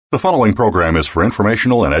The following program is for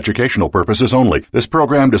informational and educational purposes only. This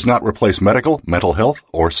program does not replace medical, mental health,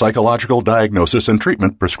 or psychological diagnosis and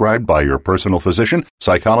treatment prescribed by your personal physician,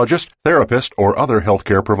 psychologist, therapist, or other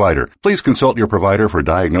healthcare provider. Please consult your provider for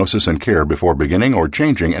diagnosis and care before beginning or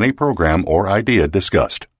changing any program or idea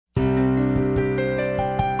discussed.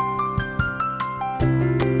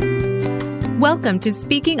 Welcome to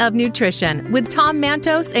Speaking of Nutrition with Tom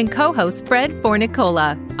Mantos and co-host Fred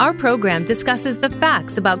Fornicola. Our program discusses the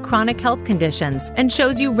facts about chronic health conditions and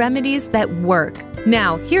shows you remedies that work.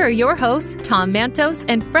 Now, here are your hosts, Tom Mantos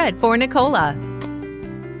and Fred Fornicola.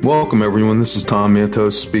 Welcome, everyone. This is Tom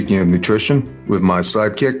Mantos, Speaking of Nutrition, with my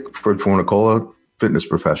sidekick, Fred Fornicola, fitness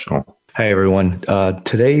professional. Hi, everyone.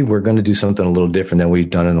 Today, we're going to do something a little different than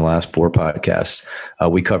we've done in the last 4 podcasts.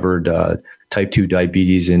 We covered type 2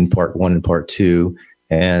 diabetes in part 1 and part 2,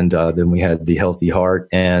 and then we had the healthy heart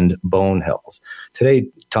and bone health. Today,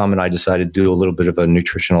 Tom and I decided to do a little bit of a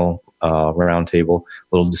nutritional roundtable,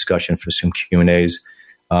 a little discussion for some Q&As,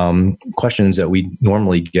 questions that we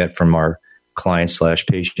normally get from our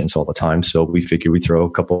clients/patients all the time. So we figured we'd throw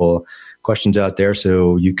a couple of questions out there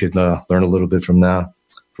so you could learn a little bit from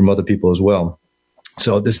other people as well.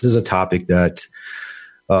 So this is a topic that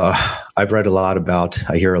I've read a lot about.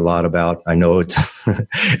 I hear a lot about. I know it's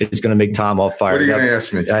it's going to make Tom all fired up. What are you going to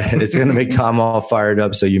ask me? It's going to make Tom all fired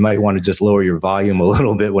up. So you might want to just lower your volume a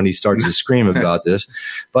little bit when he starts to scream about this.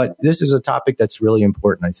 But this is a topic that's really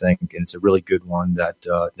important, I think, and it's a really good one that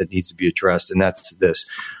needs to be addressed. And that's this: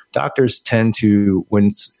 doctors tend to,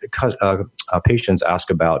 when patients ask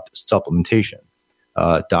about supplementation,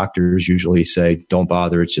 doctors usually say, "Don't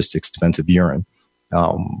bother. It's just expensive urine."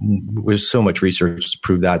 There's so much research to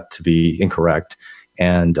prove that to be incorrect,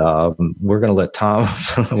 and we're going to let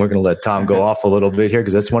Tom go off a little bit here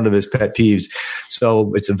because that's one of his pet peeves.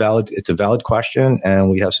 So it's a valid question, and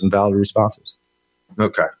we have some valid responses.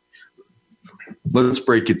 Okay, let's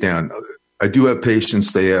break it down. I do have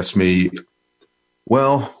patients. They ask me,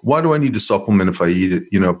 "Well, why do I need to supplement if I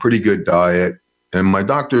eat a pretty good diet?" And my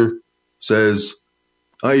doctor says,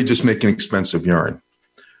 "Oh, you just make an expensive urine."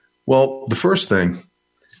 Well, the first thing,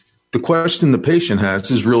 the question the patient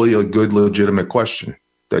has is really a good, legitimate question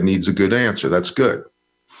that needs a good answer. That's good.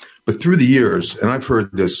 But through the years, and I've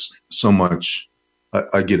heard this so much,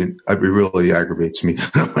 I get it. It really aggravates me.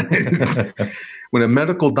 When a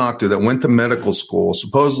medical doctor that went to medical school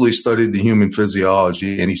supposedly studied the human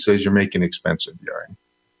physiology and he says you're making expensive urine.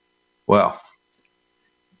 Well,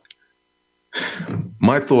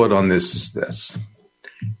 my thought on this is this.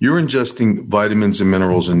 You're ingesting vitamins and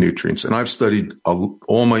minerals and nutrients, and I've studied,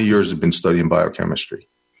 all my years have been studying biochemistry.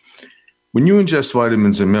 When you ingest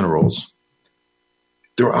vitamins and minerals,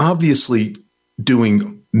 they're obviously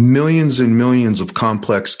doing millions and millions of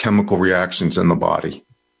complex chemical reactions in the body,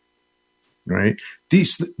 right?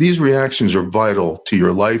 These reactions are vital to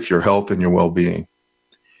your life, your health, and your well-being.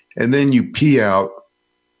 And then you pee out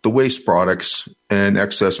the waste products and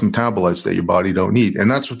excess metabolites that your body don't need, and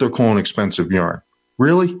that's what they're calling expensive urine.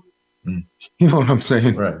 Really? You know what I'm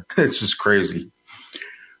saying? Right. It's just crazy.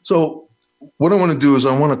 So what I want to do is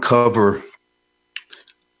I want to cover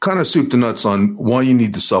kind of soup to nuts on why you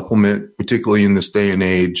need to supplement, particularly in this day and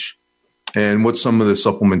age, and what some of the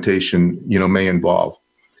supplementation, may involve.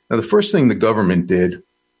 Now, the first thing the government did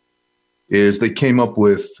is they came up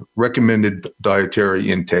with recommended dietary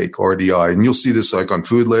intake, RDI, and you'll see this like on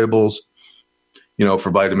food labels.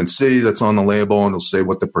 For vitamin C, that's on the label, and it'll say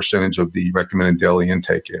what the percentage of the recommended daily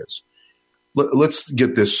intake is. Let's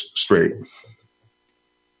get this straight.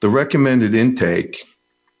 The recommended intake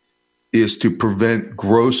is to prevent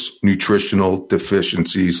gross nutritional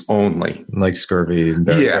deficiencies only. Like scurvy and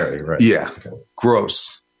beriberi, right? Yeah, okay.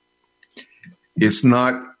 Gross. It's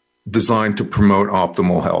not designed to promote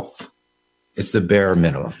optimal health. It's the bare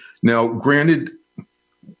minimum. Now, granted,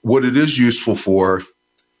 what it is useful for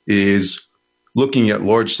is looking at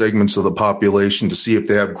large segments of the population to see if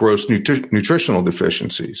they have gross nutritional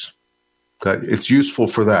deficiencies. Okay? It's useful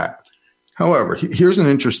for that. However, here's an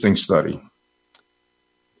interesting study.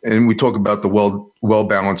 And we talk about the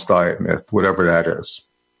well-balanced diet myth, whatever that is.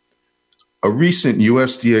 A recent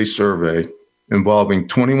USDA survey involving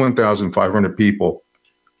 21,500 people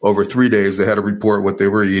over 3 days, they had to report what they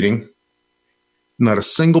were eating. Not a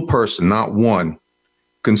single person, not one,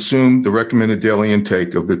 consumed the recommended daily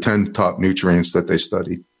intake of the 10 top nutrients that they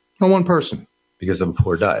studied. Not one person. Because of a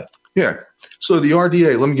poor diet. Yeah. So the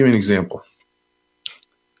RDA, let me give you an example.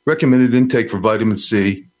 Recommended intake for vitamin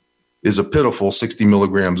C is a pitiful 60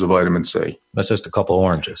 milligrams of vitamin C. That's just a couple of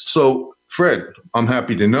oranges. So, Fred, I'm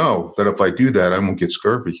happy to know that if I do that, I won't get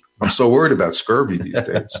scurvy. I'm so worried about scurvy these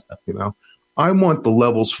days. I want the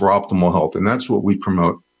levels for optimal health, and that's what we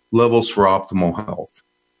promote levels for optimal health.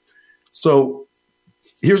 So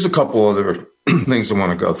here's a couple other things I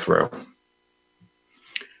want to go through.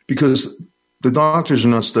 Because the doctors are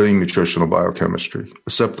not studying nutritional biochemistry,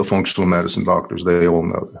 except the functional medicine doctors. They all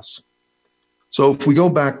know this. So if we go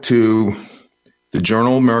back to the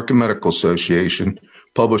Journal of American Medical Association,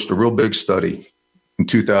 published a real big study in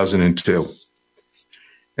 2002.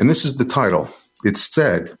 And this is the title. It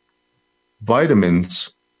said,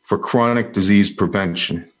 Vitamins for Chronic Disease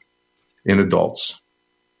Prevention in Adults.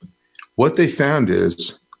 What they found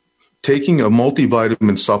is taking a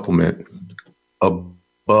multivitamin supplement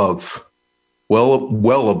above,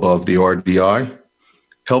 well above the RDI,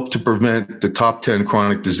 helped to prevent the top 10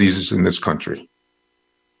 chronic diseases in this country.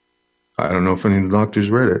 I don't know if any of the doctors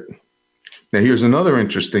read it. Now, here's another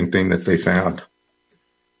interesting thing that they found.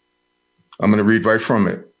 I'm going to read right from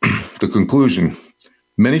it. The conclusion.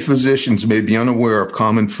 Many physicians may be unaware of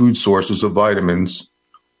common food sources of vitamins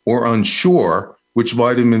or unsure which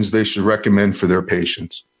vitamins they should recommend for their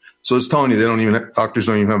patients. So it's telling you doctors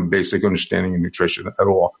don't even have a basic understanding of nutrition at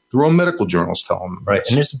all. Their own medical journals tell them. Right.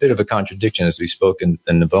 And there's a bit of a contradiction, as we spoke in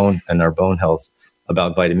our bone health,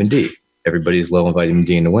 about vitamin D. Everybody's low in vitamin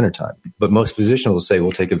D in the wintertime. But most physicians will say,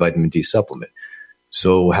 we'll take a vitamin D supplement.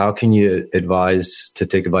 So how can you advise to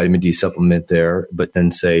take a vitamin D supplement there, but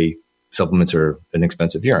then say supplements are an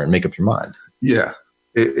expensive urine? Make up your mind. Yeah,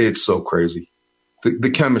 it's so crazy.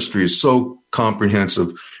 The chemistry is so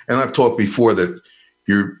comprehensive. And I've talked before that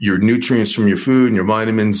your nutrients from your food and your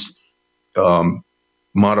vitamins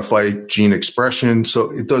modify gene expression.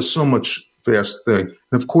 So it does so much fast thing.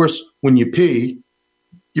 And of course, when you pee,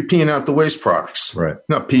 you're peeing out the waste products. Right.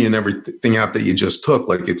 Not peeing everything out that you just took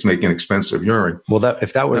like it's making expensive urine. Well,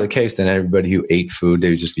 if that were the case, then everybody who ate food,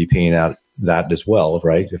 they would just be peeing out that as well,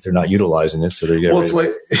 right? If they're not utilizing it. So they're getting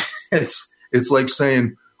it's like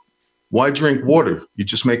saying, why drink water? You're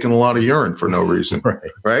just making a lot of urine for no reason.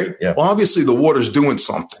 Right? Yeah. Well, obviously the water's doing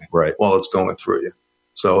something while it's going through you.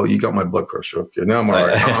 So you got my blood pressure up here. Now I'm all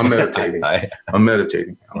right. I'm meditating. I'm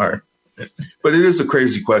meditating. All right. But it is a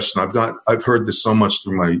crazy question. I've heard this so much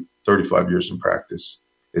through my 35 years in practice.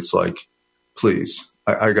 It's like, please,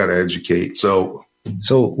 I got to educate. So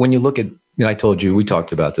when you look at, I told you, we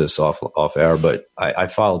talked about this off air, but I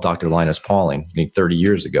followed Dr. Linus Pauling 30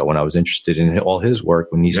 years ago when I was interested in all his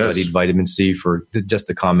work. When he studied vitamin C for just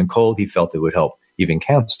the common cold, he felt it would help even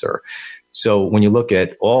cancer. So when you look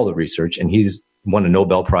at all the research, and he's won a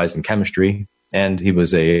Nobel Prize in chemistry, and he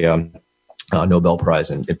was a Nobel Prize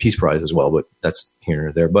and Peace Prize as well, but that's here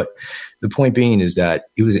or there. But the point being is that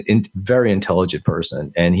he was a very intelligent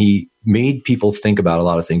person, and he made people think about a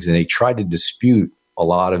lot of things, and they tried to dispute a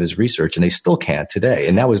lot of his research, and they still can't today.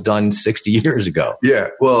 And that was done 60 years ago. Yeah.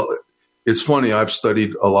 Well, it's funny. I've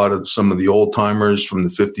studied a lot of some of the old timers from the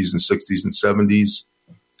 50s and 60s and 70s.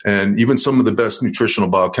 And even some of the best nutritional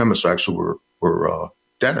biochemists actually were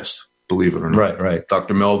dentists, believe it or not. Right.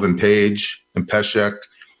 Dr. Melvin Page and Peshek.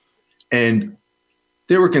 And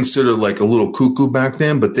they were considered like a little cuckoo back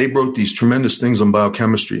then, but they wrote these tremendous things on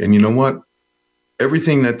biochemistry. And you know what?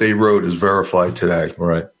 Everything that they wrote is verified today.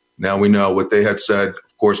 Right. Now we know what they had said.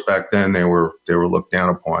 Of course, back then they were looked down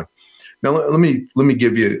upon. Now let me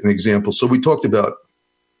give you an example. So we talked about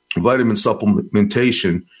vitamin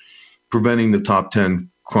supplementation preventing the top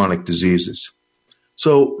 10 chronic diseases.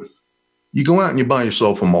 So you go out and you buy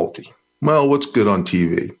yourself a multi. Well, what's good on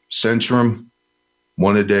TV? Centrum,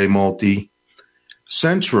 1-a-day multi.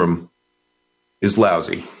 Centrum is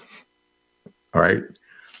lousy. All right.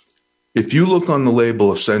 If you look on the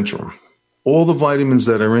label of Centrum, all the vitamins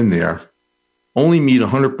that are in there only meet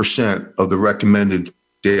 100% of the recommended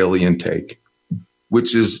daily intake,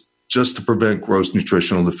 which is just to prevent gross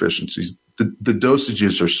nutritional deficiencies. The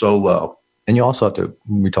dosages are so low. And you also have to,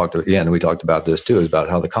 we talked about this too, is about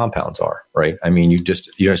how the compounds are, right? I mean, you're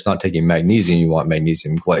just not taking magnesium, you want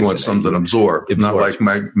magnesium glycinate. You want something absorbed, not like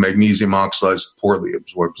magnesium oxide poorly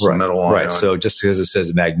absorbs metal ion. Right, so just because it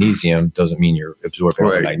says magnesium doesn't mean you're absorbing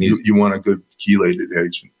all the magnesium. You want a good chelated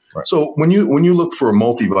agent. Right. So when you look for a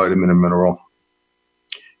multivitamin and mineral,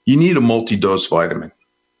 you need a multi-dose vitamin,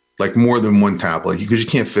 like more than one tablet, because you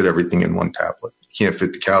can't fit everything in one tablet. You can't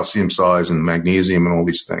fit the calcium size and magnesium and all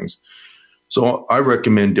these things. So I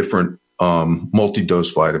recommend different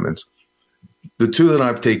multi-dose vitamins. The two that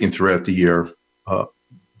I've taken throughout the year,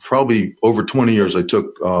 probably over 20 years, I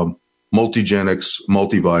took Multigenix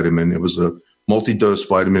multivitamin. It was a multi-dose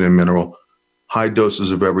vitamin and mineral, high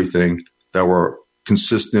doses of everything that were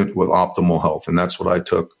consistent with optimal health. And that's what I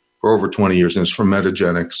took for over 20 years. And it's from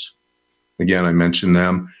Metagenics. Again, I mentioned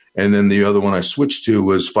them. And then the other one I switched to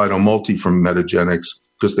was Phytomulti from Metagenics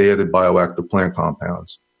because they added bioactive plant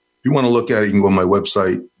compounds. If you want to look at it, you can go on my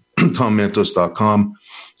website, tommantos.com,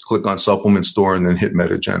 click on supplement store, and then hit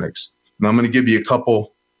Metagenics. Now I'm going to give you a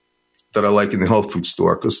couple that I like in the health food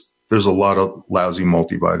store because there's a lot of lousy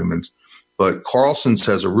multivitamins. But Carlson's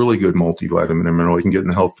has a really good multivitamin and mineral you can get in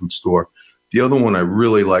the health food store. The other one I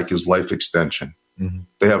really like is Life Extension. Mm-hmm.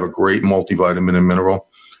 They have a great multivitamin and mineral.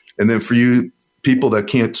 And then for you people that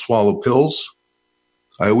can't swallow pills,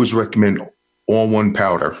 I always recommend All One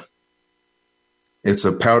Powder. It's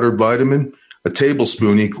a powdered vitamin. A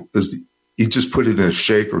tablespoon you just put it in a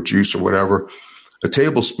shake or juice or whatever. A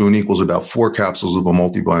tablespoon equals about 4 capsules of a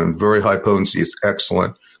multivitamin. Very high potency. It's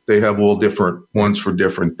excellent. They have all different ones for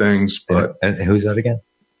different things. But and who's that again?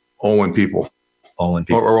 All One People. All One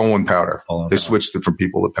People. Or All One Powder. They switched it from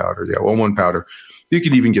people to powder. Yeah, All One Powder. You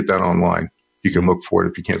can even get that online. You can look for it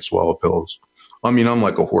if you can't swallow pills. I mean, I'm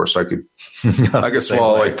like a horse. I could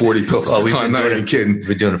swallow like 40 pills at a time. Not even kidding. We've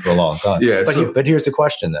been doing it for a long time. Yeah. But here's the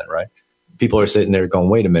question then, right? People are sitting there going,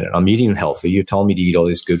 wait a minute, I'm eating healthy. You're telling me to eat all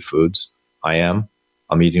these good foods. I am.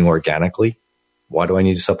 I'm eating organically. Why do I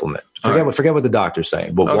need to supplement? Forget what the doctor's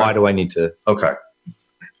saying. But why do I need to? Okay.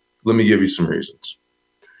 Let me give you some reasons.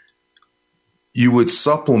 You would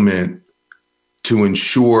supplement to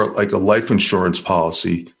ensure, like a life insurance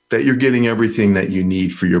policy, that you're getting everything that you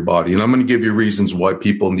need for your body. And I'm going to give you reasons why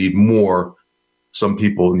people need more. Some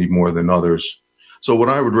people need more than others. So what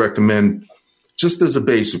I would recommend, just as a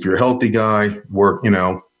base, if you're a healthy guy, work,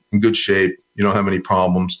 in good shape, you don't have any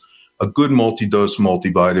problems, a good multi-dose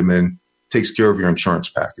multivitamin takes care of your insurance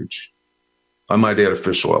package. I might add a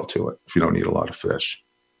fish oil to it if you don't need a lot of fish.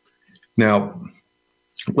 Now,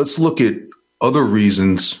 let's look at other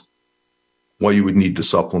reasons why you would need to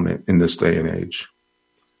supplement in this day and age.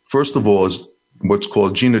 First of all is what's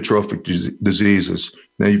called genotrophic diseases.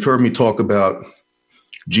 Now, you've heard me talk about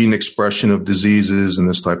gene expression of diseases and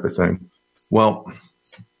this type of thing. Well,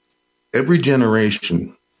 every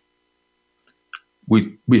generation,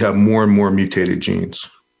 we have more and more mutated genes.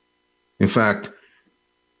 In fact,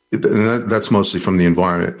 that's mostly from the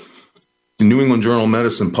environment. The New England Journal of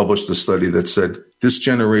Medicine published a study that said this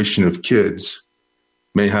generation of kids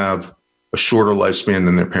may have a shorter lifespan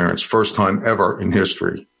than their parents, first time ever in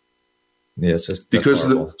history. Yeah,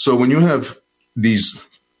 so when you have these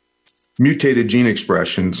mutated gene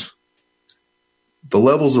expressions, the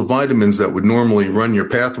levels of vitamins that would normally run your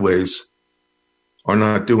pathways are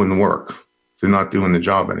not doing the work. They're not doing the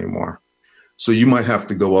job anymore. So you might have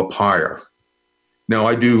to go up higher. Now,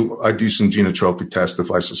 I do some genotropic tests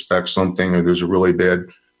if I suspect something or there's a really bad,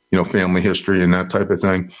 family history and that type of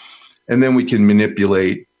thing. And then we can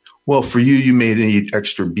manipulate. Well, for you, you may need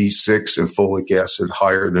extra B6 and folic acid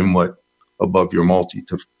higher than what above your multi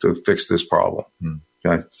to fix this problem.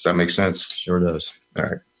 Okay. Does that make sense? Sure does. All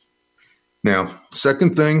right. Now,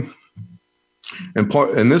 second thing, and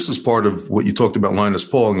this is part of what you talked about, Linus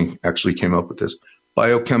Pauling actually came up with this,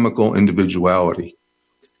 biochemical individuality.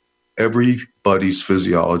 Everybody's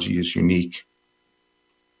physiology is unique.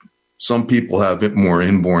 Some people have more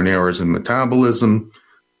inborn errors in metabolism,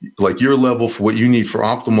 like your level for what you need for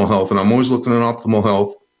optimal health. And I'm always looking at optimal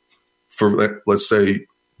health for, let's say,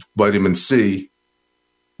 vitamin C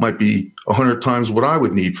might be 100 times what I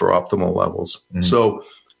would need for optimal levels. Mm-hmm. So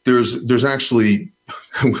there's actually,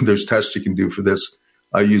 there's tests you can do for this.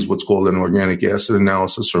 I use what's called an organic acid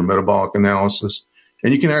analysis or metabolic analysis.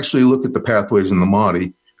 And you can actually look at the pathways in the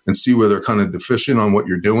body and see where they're kind of deficient on what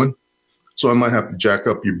you're doing. So I might have to jack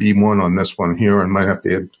up your B1 on this one here and might have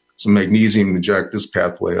to add some magnesium to jack this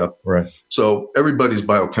pathway up. Right. So everybody's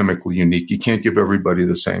biochemically unique. You can't give everybody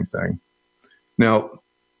the same thing. Now,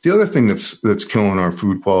 the other thing that's killing our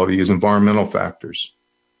food quality is environmental factors.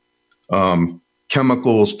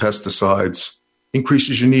 Chemicals, pesticides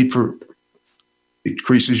increases your need for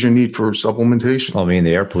supplementation. I mean,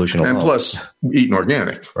 the air pollution alone. And plus eating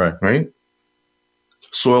organic. Right.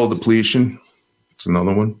 Soil depletion. It's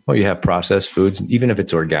another one. Well, you have processed foods. Even if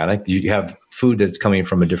it's organic, you have food that's coming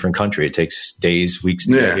from a different country. It takes days, weeks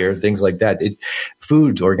to get here, things like that.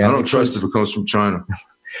 Food's organic. I don't trust if it comes from China.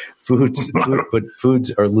 But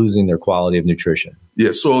foods are losing their quality of nutrition.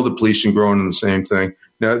 Yeah, soil depletion, growing in the same thing.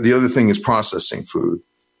 Now, the other thing is processing food.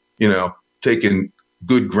 Taking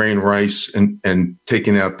good grain rice and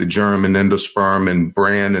taking out the germ and endosperm and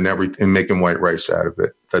bran and everything, and making white rice out of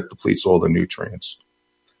it. That depletes all the nutrients.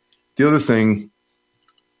 The other thing,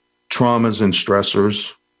 traumas and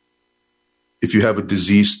stressors. If you have a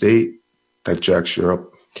disease state, that jacks you up.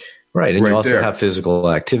 Right. And you also have physical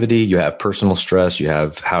activity. You have personal stress. You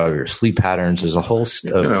have how your sleep patterns. There's a host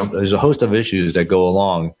of issues that go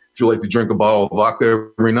along. If you like to drink a bottle of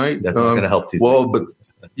vodka every night, that's not going to help you. Well, but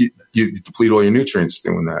you deplete all your nutrients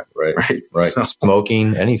doing that. Right. So,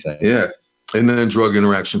 smoking, anything. Yeah. And then drug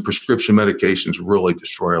interaction. Prescription medications really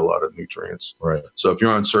destroy a lot of nutrients. Right. So if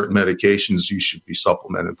you're on certain medications, you should be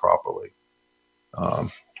supplemented properly.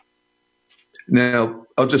 Now,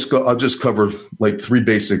 I'll just cover like 3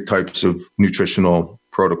 basic types of nutritional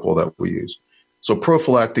protocol that we use. So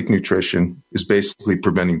prophylactic nutrition is basically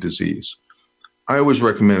preventing disease. I always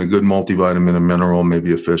recommend a good multivitamin and mineral,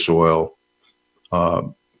 maybe a fish oil.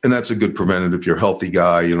 And that's a good preventative. If you're a healthy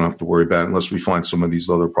guy, you don't have to worry about it unless we find some of these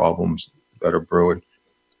other problems that are brewing.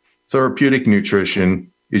 Therapeutic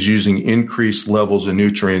nutrition is using increased levels of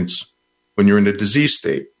nutrients when you're in a disease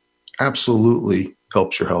state. Absolutely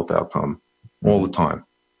helps your health outcome all the time.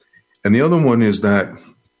 And the other one is that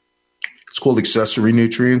it's called accessory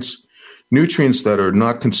nutrients. Nutrients that are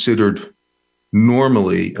not considered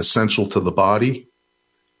normally essential to the body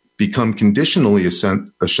become conditionally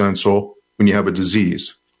essential when you have a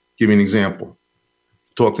disease. Give you an example.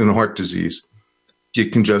 Talking in heart disease,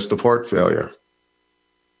 get congestive heart failure.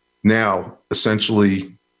 Now,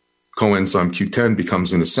 essentially, coenzyme Q10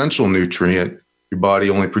 becomes an essential nutrient. Your body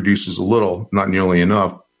only produces a little, not nearly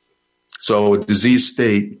enough. So a disease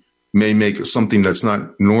state may make something that's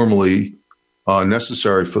not normally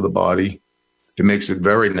necessary for the body. It makes it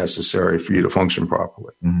very necessary for you to function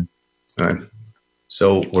properly. Mm-hmm. Right?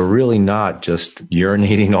 So we're really not just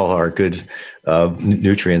urinating all our good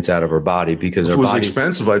nutrients out of our body because if our it was body's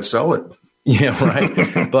expensive, I'd sell it. Yeah,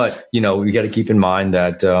 right. But, we got to keep in mind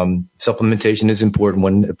that supplementation is important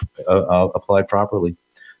when applied properly.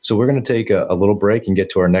 So we're going to take a little break and get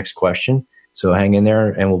to our next question. So hang in there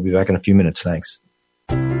and we'll be back in a few minutes. Thanks.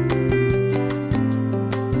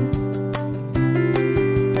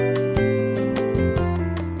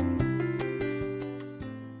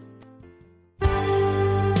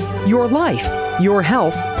 Your life, your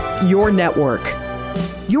health, your network.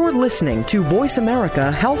 You're listening to Voice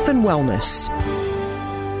America Health and Wellness.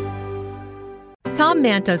 Tom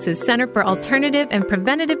Mantos' Center for Alternative and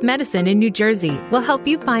Preventative Medicine in New Jersey will help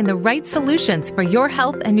you find the right solutions for your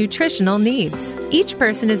health and nutritional needs. Each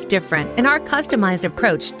person is different, and our customized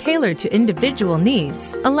approach, tailored to individual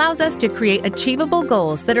needs, allows us to create achievable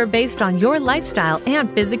goals that are based on your lifestyle and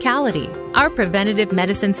physicality. Our preventative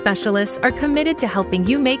medicine specialists are committed to helping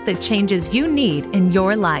you make the changes you need in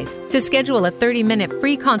your life. To schedule a 30-minute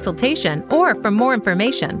free consultation or for more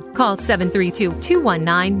information, call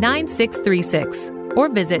 732-219-9636 or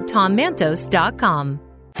visit tommantos.com.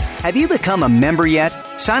 Have you become a member yet?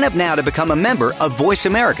 Sign up now to become a member of Voice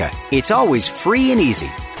America. It's always free and easy.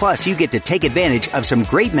 Plus, you get to take advantage of some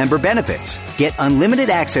great member benefits. Get unlimited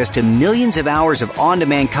access to millions of hours of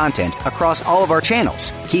on-demand content across all of our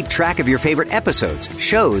channels. Keep track of your favorite episodes,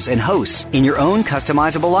 shows, and hosts in your own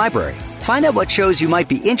customizable library. Find out what shows you might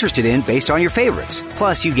be interested in based on your favorites.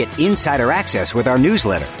 Plus, you get insider access with our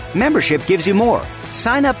newsletter. Membership gives you more.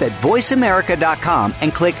 Sign up at voiceamerica.com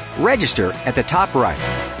and click register at the top right.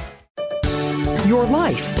 Your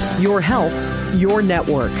life, your health, your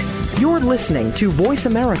network. You're listening to Voice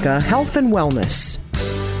America Health and Wellness.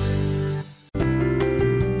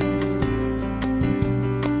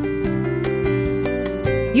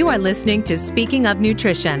 You are listening to Speaking of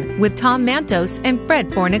Nutrition with Tom Mantos and Fred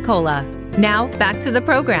Fornicola. Now, back to the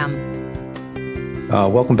program.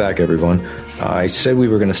 Welcome back, everyone. I said we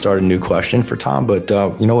were going to start a new question for Tom, but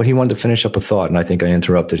you know what? He wanted to finish up a thought, and I think I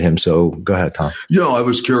interrupted him. So go ahead, Tom. Yo, I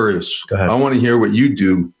was curious. Go ahead. I want to hear what you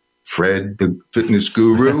do, Fred, the fitness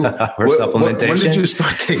guru. Supplementation. When did you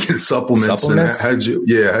start taking supplements? And how'd you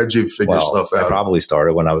figure stuff out? I probably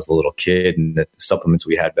started when I was a little kid, and the supplements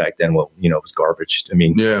we had back then, was garbage. I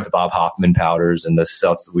mean, the Bob Hoffman powders and the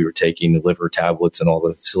stuff that we were taking, the liver tablets and all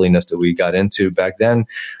the silliness that we got into back then.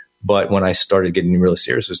 But when I started getting really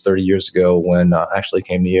serious, it was 30 years ago when I actually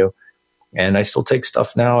came to you. And I still take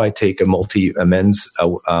stuff now. I take a men's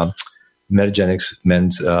Metagenics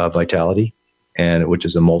men's vitality, which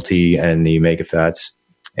is a multi and the omega fats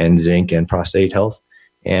and zinc and prostate health.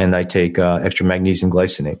 And I take extra magnesium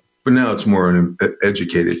glycinate. But now it's more an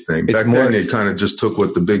educated thing. Back then, they kind of just took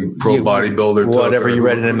what the big pro bodybuilder took. Whatever you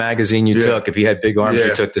read in a magazine, you took. If he had big arms,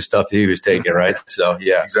 you took the stuff that he was taking, right? So,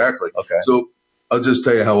 yeah. Exactly. Okay. So I'll just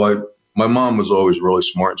tell you how my mom was always really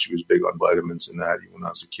smart. And she was big on vitamins and that when I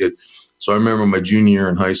was a kid. So I remember my junior year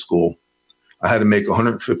in high school, I had to make a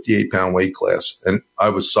 158-pound weight class, and I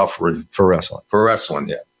was suffering. For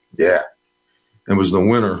wrestling. Yeah. It was the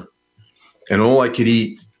winter, and all I could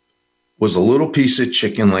eat was a little piece of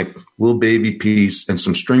chicken, like a little baby piece, and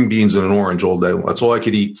some string beans and an orange all day. That's all I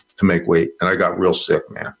could eat to make weight, and I got real sick,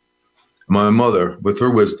 man. My mother, with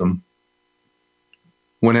her wisdom,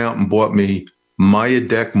 went out and bought me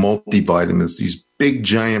Myadec multivitamins, these big,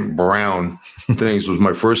 giant brown things. Was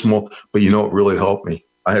my first but you know what really helped me?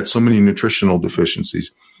 I had so many nutritional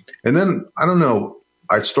deficiencies. And then, I don't know,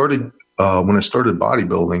 I started, when I started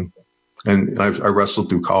bodybuilding, and I wrestled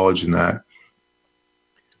through college and that,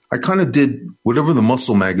 I kind of did whatever the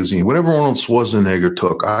Muscle magazine, whatever Arnold Schwarzenegger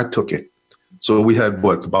took, I took it. So we had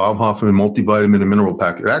the Bob Hoffman multivitamin and mineral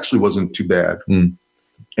pack. It actually wasn't too bad.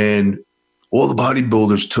 And all the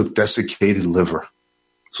bodybuilders took desiccated liver.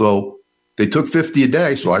 So they took 50 a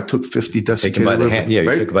day. So I took 50 desiccated liver. You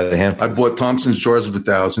took it by the handful. I bought Thompson's jars of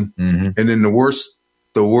 1,000. And then the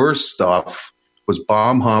worst stuff was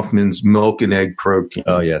Bob Hoffman's milk and egg protein.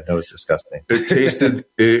 Oh yeah, that was disgusting.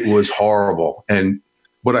 It was horrible. And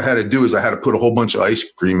what I had to do is I had to put a whole bunch of ice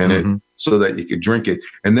cream in it so that you could drink it.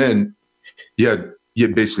 And then you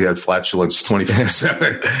basically had flatulence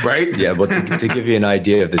 24/7, right? Yeah, but to give you an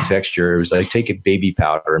idea of the texture, it was like take a baby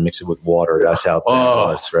powder and mix it with water. That's how bad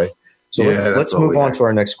it was, right? So let's move on to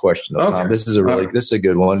our next question. Okay. Tom, this is a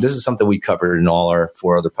good one. This is something we covered in all our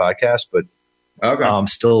 4 other podcasts, but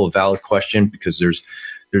still a valid question because there's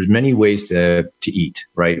many ways to eat,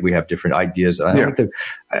 right? We have different ideas. I don't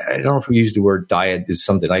know if we use the word diet is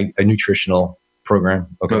something a nutritional program.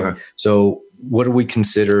 Okay. So what do we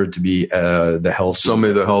consider to be the health? Some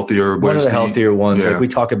of the healthier ways. One of the healthier ones. Like we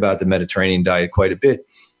talk about the Mediterranean diet quite a bit,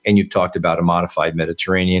 and you've talked about a modified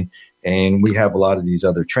Mediterranean, and we have a lot of these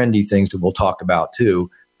other trendy things that we'll talk about too.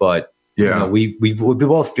 But we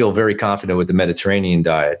both feel very confident with the Mediterranean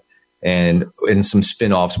diet. And in some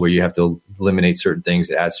spin-offs where you have to eliminate certain things,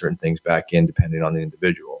 add certain things back in, depending on the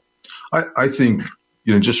individual. I think,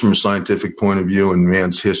 just from a scientific point of view and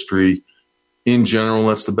man's history, in general,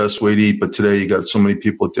 that's the best way to eat. But today you got so many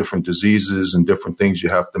people with different diseases and different things. You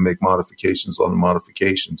have to make modifications on the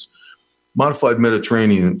modifications. Modified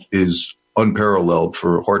Mediterranean is unparalleled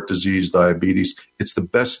for heart disease, diabetes. It's the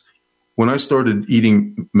best. When I started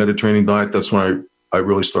eating Mediterranean diet, that's when I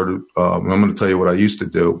really started. I'm going to tell you what I used to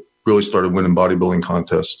do. Really started winning bodybuilding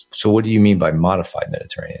contests. So what do you mean by modified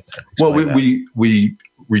Mediterranean? Well, we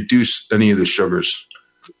reduce any of the sugars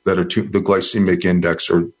that are the glycemic index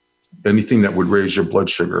or anything that would raise your blood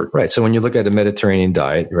sugar. Right. So when you look at a Mediterranean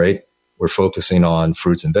diet, right, we're focusing on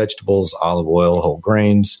fruits and vegetables, olive oil, whole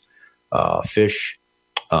grains, fish,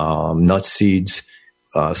 nuts, seeds,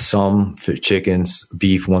 some chickens,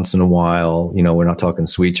 beef once in a while. We're not talking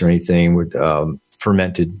sweets or anything. We're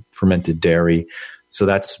fermented dairy. So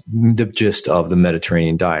that's the gist of the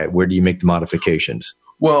Mediterranean diet. Where do you make the modifications?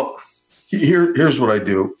 Well, here's what I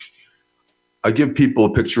do. I give people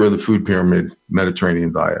a picture of the food pyramid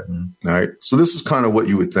Mediterranean diet. All right. So this is kind of what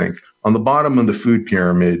you would think. On the bottom of the food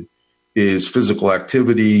pyramid is physical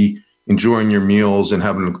activity, enjoying your meals and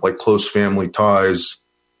having close family ties.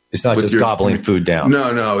 It's not just gobbling food down.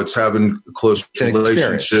 No, it's having close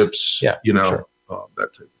relationships, that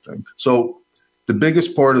type of thing. So the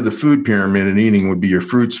biggest part of the food pyramid in eating would be your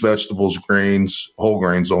fruits, vegetables, grains, whole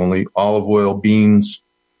grains only, olive oil, beans,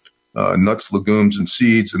 nuts, legumes, and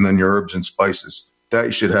seeds, and then your herbs and spices. That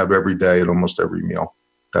you should have every day at almost every meal.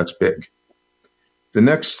 That's big. The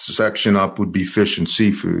next section up would be fish and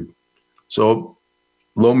seafood. So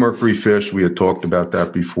low mercury fish, we had talked about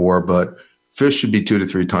that before, but fish should be 2 to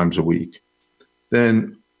 3 times a week.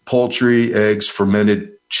 Then poultry, eggs,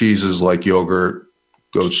 fermented cheeses like yogurt,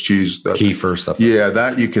 goat's cheese, kefir stuff. Yeah,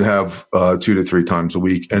 that you can have 2 to 3 times a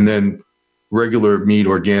week, and then regular meat,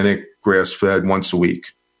 organic, grass-fed once a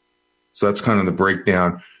week. So that's kind of the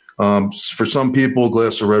breakdown. For some people, a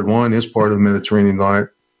glass of red wine is part of the Mediterranean diet.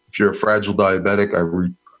 If you're a fragile diabetic,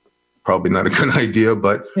 probably not a good idea,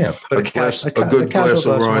 but a good glass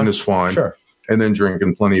of wine is fine. Sure. And then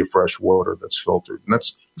drinking plenty of fresh water that's filtered. And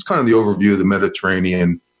that's kind of the overview of the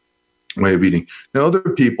Mediterranean way of eating. Now, other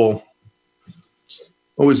people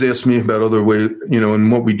always ask me about other ways,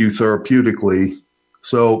 and what we do therapeutically.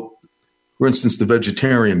 So, for instance, the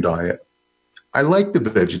vegetarian diet. I like the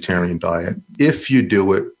vegetarian diet if you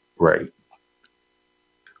do it right.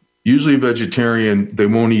 Usually vegetarian, they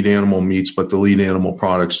won't eat animal meats, but they'll eat animal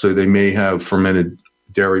products. So they may have fermented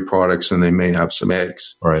dairy products and they may have some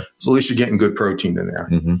eggs. Right. So at least you're getting good protein in there.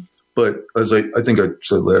 Mm-hmm. But as I think I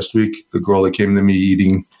said last week, the girl that came to me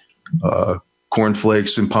eating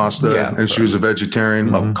cornflakes and pasta, and she was a vegetarian.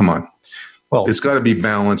 Mm-hmm. Oh, come on. Well, it's got to be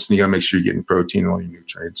balanced, and you got to make sure you're getting protein and all your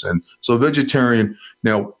nutrients. And so vegetarians,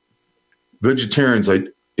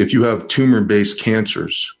 if you have tumor-based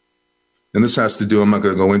cancers, and this has to do, I'm not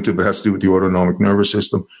going to go into it, but it has to do with the autonomic nervous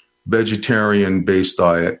system, vegetarian-based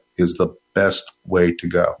diet is the best way to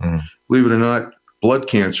go. Mm. Believe it or not, blood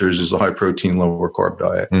cancers is a high-protein, lower-carb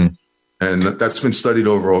diet. Mm. And that's been studied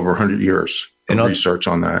over 100 years. Research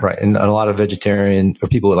on that. Right. And a lot of vegetarian or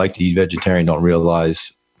people who like to eat vegetarian don't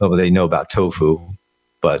realize, they know about tofu,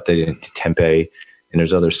 but they didn't tempeh And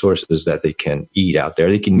there's other sources that they can eat out there.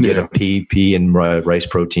 They can get a pea and rice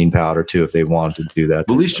protein powder too if they want to do that.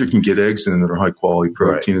 At least you can get eggs in that are high quality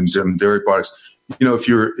protein and dairy products. If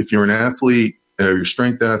you're an athlete, you're a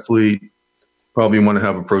strength athlete, probably want to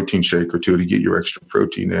have a protein shake or two to get your extra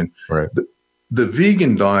protein in. Right. The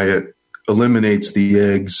vegan diet eliminates the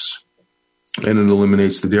eggs and it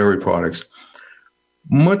eliminates the dairy products.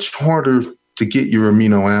 Much harder to get your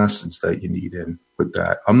amino acids that you need in with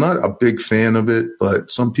that. I'm not a big fan of it,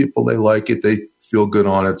 but some people, they like it. They feel good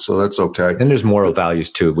on it, so that's okay. And there's moral values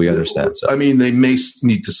too. We understand. So. I mean, they may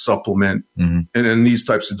need to supplement. And in these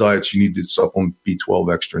types of diets, you need to supplement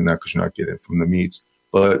B12 extra in that because you're not getting it from the meats.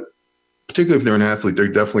 But particularly if they're an athlete, they're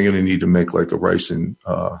definitely going to need to make like a rice and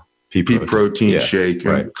pea protein shake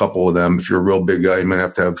and a couple of them. If you're a real big guy, you might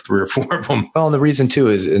have to have 3 or 4 of them. Well, and the reason too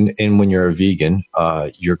is in when you're a vegan,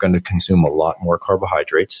 you're going to consume a lot more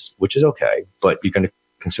carbohydrates, which is okay, but you're going to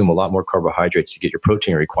consume a lot more carbohydrates to get your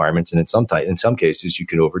protein requirements. And in some cases, you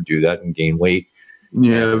can overdo that and gain weight.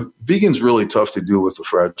 Yeah, vegan's really tough to do with a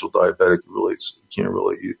fragile diabetic. Really, you can't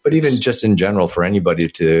really eat. But even just in general, for anybody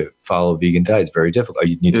to follow a vegan diet, it's very difficult.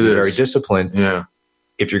 You need to be very disciplined. Yeah.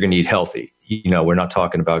 If you're going to eat healthy, we're not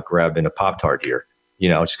talking about grabbing a Pop-Tart here,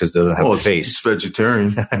 just because it doesn't have a face. It's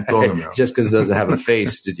vegetarian. I'm talking about. Just because it doesn't have a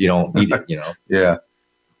face, you don't eat it, Yeah.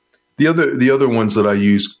 The other ones that I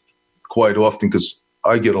use quite often, because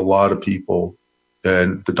I get a lot of people,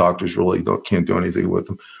 and the doctors really can't do anything with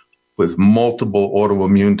them, with multiple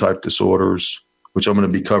autoimmune type disorders, which I'm going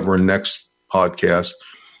to be covering next podcast,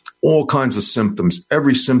 all kinds of symptoms,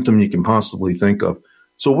 every symptom you can possibly think of.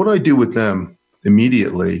 So what I do with them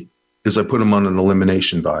immediately is I put them on an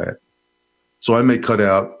elimination diet. So I may cut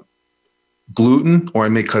out gluten, or I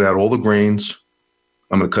may cut out all the grains.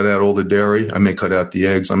 I'm going to cut out all the dairy. I may cut out the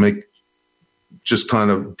eggs. I may just kind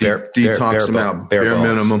of detox them out, bare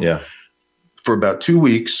minimum, for about 2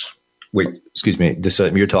 weeks. Wait, excuse me.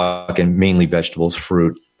 You're talking mainly vegetables,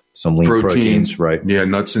 fruit, some lean proteins, right? Yeah,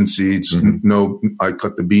 nuts and seeds. No, I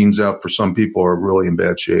cut the beans out for some people who are really in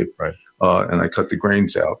bad shape. Right. And I cut the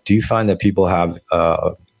grains out. Do you find that people have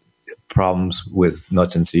problems with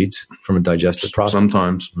nuts and seeds from a digestive process?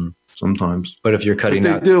 Sometimes. But if you're cutting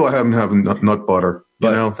out, I have them having nut butter.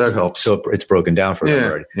 That helps. So it's broken down for them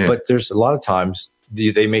already. Yeah. But there's a lot of times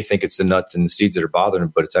they may think it's the nuts and the seeds that are bothering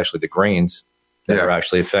them, but it's actually the grains that are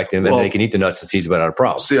actually affecting them. And they can eat the nuts and seeds without a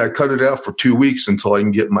problem. See, I cut it out for 2 weeks until I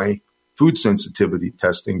can get my food sensitivity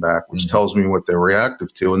testing back, which tells me what they're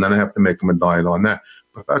reactive to, and then I have to make them a diet on that.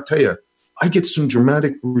 But I'll tell you, I get some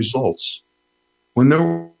dramatic results. When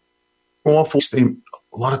they're awful,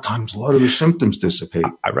 a lot of times, a lot of their symptoms dissipate.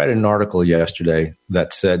 I read an article yesterday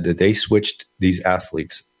that said that they switched these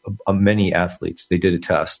athletes, many athletes, they did a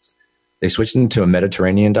test. They switched them to a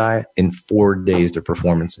Mediterranean diet. In 4 days, their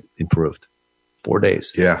performance improved. 4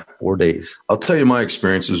 days. Yeah. 4 days. I'll tell you my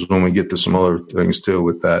experiences when we get to some other things too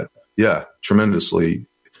with that. Yeah, tremendously.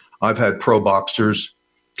 I've had pro boxers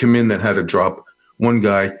come in that had to drop one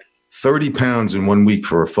guy 30 pounds in 1 week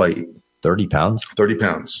for a fight. 30 pounds? 30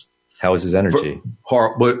 pounds. How was his energy?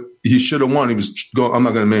 But he should have won. He was going, I'm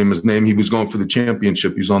not going to name his name. He was going for the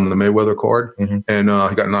championship. He was on the Mayweather card, and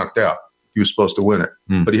he got knocked out. He was supposed to win it,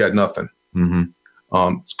 but he had nothing.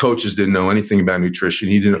 His coaches didn't know anything about nutrition.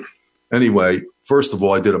 He didn't. Anyway, first of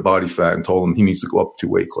all, I did a body fat and told him he needs to go up 2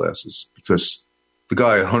 weight classes because the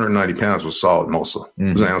guy at 190 pounds was solid muscle.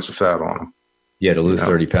 There was an ounce of fat on him. Yeah, to lose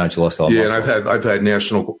 30 pounds, you lost all muscle. Yeah, and I've had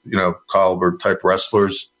national, caliber type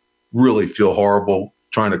wrestlers really feel horrible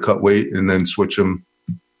trying to cut weight and then switch them,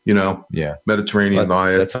 Mediterranean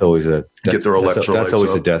diet. That's always get their electrolytes. That's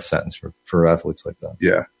always up. a death sentence for athletes like that.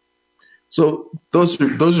 Yeah. So those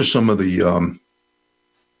are some of the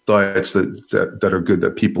diets that are good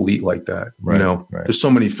that people eat like that. Right. There's so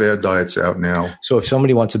many fad diets out now. So if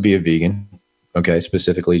somebody wants to be a vegan,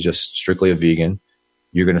 specifically just strictly a vegan,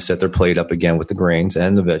 you're going to set their plate up again with the grains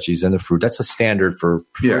and the veggies and the fruit. That's a standard for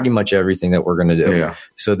pretty much everything that we're going to do. Yeah.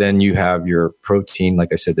 So then you have your protein.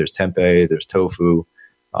 Like I said, there's tempeh, there's tofu.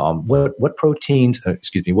 What proteins,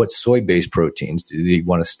 what soy-based proteins do you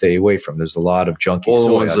want to stay away from? There's a lot of junky soy out there. All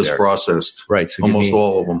the ones that's processed. Right. So almost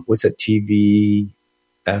all of them. What's that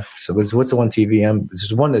TVF? So what's the one TVM?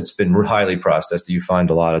 There's one that's been highly processed that you find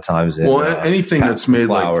a lot of times in anything that's made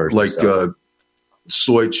like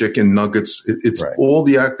soy chicken nuggets. It's all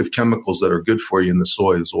the active chemicals that are good for you in the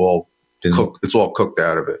soy is all cooked. It's all cooked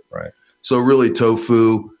out of it. Right. So really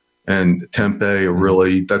tofu and tempeh are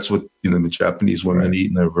really, that's what, the Japanese women eat,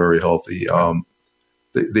 and they're very healthy.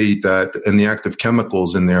 They eat that, and the active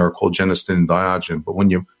chemicals in there are called genistein and diogen. But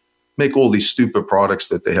when you make all these stupid products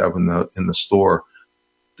that they have in the store,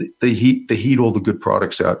 they heat all the good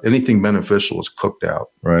products out. Anything beneficial is cooked out.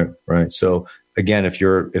 Right. So again, if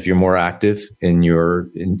you're more active and you're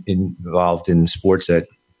involved in sports that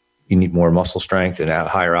you need more muscle strength and a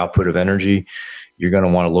higher output of energy, you're going to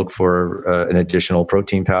want to look for an additional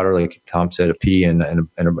protein powder, like Tom said, a pea and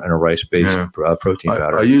a rice-based protein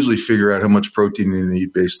powder. I usually figure out how much protein they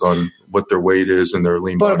need based on what their weight is and their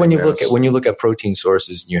lean body mass. But when you look at protein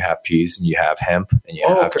sources, and you have peas and you have hemp and you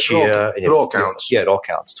have chia, it all counts. Yeah, it all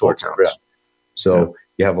counts. Yeah. So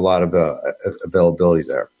you have a lot of availability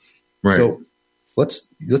there. Right. So let's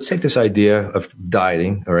take this idea of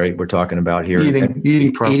dieting. All right, we're talking about here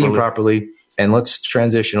eating properly. And let's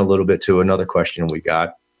transition a little bit to another question we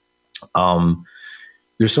got.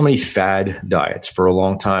 There's so many fad diets. For a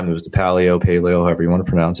long time, there was the paleo, however you want to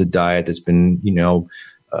pronounce it, diet that's been,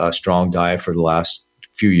 a strong diet for the last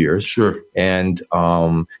few years. Sure. And,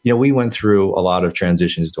 we went through a lot of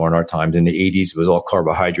transitions during our time. In the 80s, it was all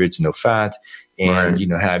carbohydrates, no fat. And,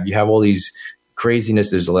 right. you have all these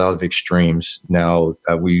craziness. There's a lot of extremes. Now,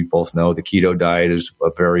 we both know the keto diet is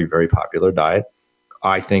a very, very popular diet.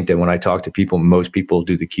 I think that when I talk to people, most people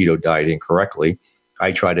do the keto diet incorrectly.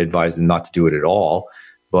 I try to advise them not to do it at all,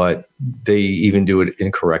 but they even do it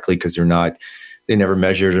incorrectly because they never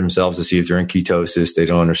measure themselves to see if they're in ketosis. They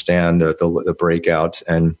don't understand the breakouts.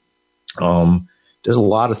 And there's a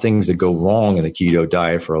lot of things that go wrong in the keto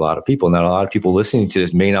diet for a lot of people. Now, a lot of people listening to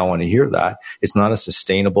this may not want to hear that. It's not a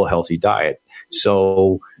sustainable, healthy diet.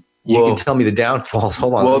 So you can tell me the downfalls.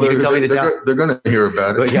 Hold on. Well, they're going to hear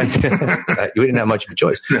about it. You didn't have much of a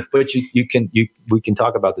choice, but we can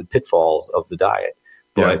talk about the pitfalls of the diet,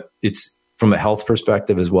 but it's from a health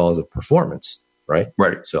perspective as well as a performance, right?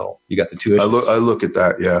 Right. So you got the two issues. I look at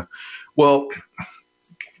that. Yeah. Well,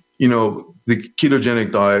 the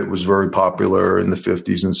ketogenic diet was very popular in the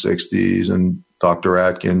 50s and 60s, and Dr.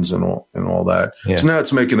 Atkins and all that. Yeah. So now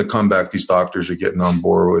it's making a comeback. These doctors are getting on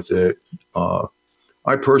board with it.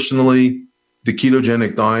 I personally, the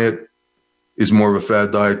ketogenic diet is more of a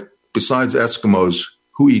fad diet. Besides Eskimos,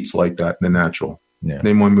 who eats like that in the natural? Yeah.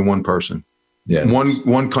 Name one person. Yeah.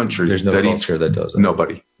 One country. There's no culture that does it.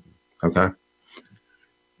 Nobody. Okay.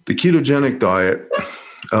 The ketogenic diet,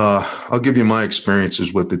 I'll give you my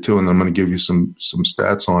experiences with it too, and then I'm going to give you some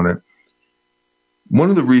stats on it. One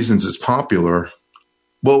of the reasons it's popular,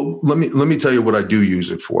 well, let me tell you what I do use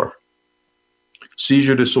it for.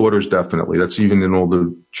 Seizure disorders, definitely. That's even in all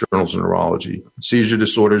the journals of neurology. Seizure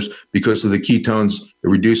disorders, because of the ketones, it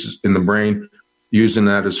reduces in the brain. Using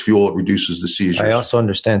that as fuel, it reduces the seizures. I also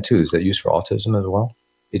understand, too, is that used for autism as well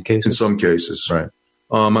in cases? In some cases. Right.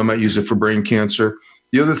 I might use it for brain cancer.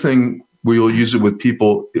 The other thing, we'll use it with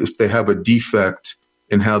people if they have a defect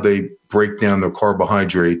in how they break down their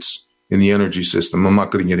carbohydrates in the energy system. I'm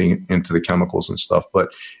not going to get into the chemicals and stuff, but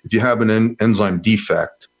if you have an enzyme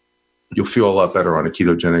defect, you'll feel a lot better on a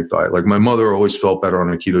ketogenic diet. Like my mother always felt better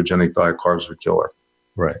on a ketogenic diet. Carbs would kill her.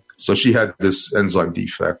 Right. So she had this enzyme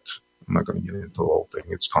defect. I'm not going to get into the whole thing.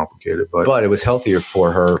 It's complicated, but it was healthier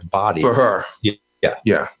for her body. For her.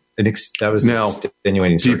 Yeah. That was now,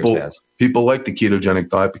 extenuating circumstance. People like the ketogenic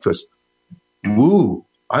diet because,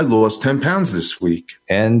 I lost 10 pounds this week.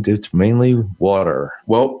 And it's mainly water.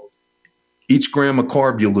 Well, each gram of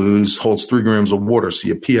carb you lose holds 3 grams of water, so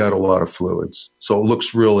you pee out a lot of fluids. So it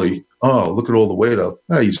looks really, look at all the weight up.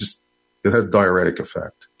 It had a diuretic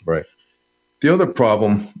effect. Right. The other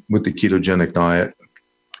problem with the ketogenic diet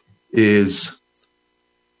is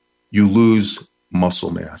you lose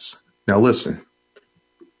muscle mass. Now listen,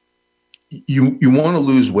 you want to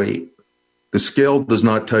lose weight. The scale does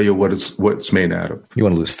not tell you what it's made out of. You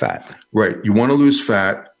want to lose fat. Right. You want to lose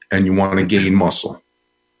fat and you want to gain muscle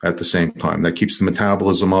at the same time. That keeps the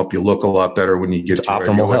metabolism up. You look a lot better when you get to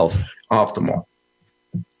optimal health. Optimal.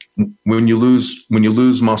 When you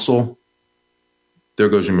lose muscle, there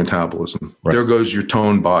goes your metabolism. Right. There goes your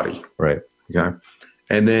toned body. Right. Okay.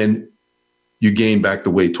 And then you gain back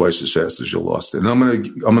the weight twice as fast as you lost it. And I'm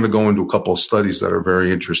going to go into a couple of studies that are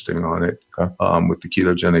very interesting on it with the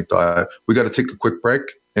ketogenic diet. We got to take a quick break,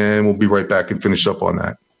 and we'll be right back and finish up on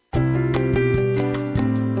that.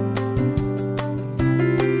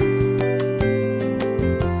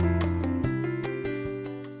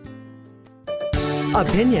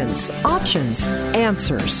 Opinions, options,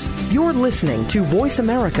 answers. You're listening to Voice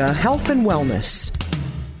America Health and Wellness.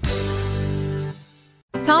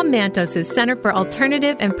 Tom Mantos' Center for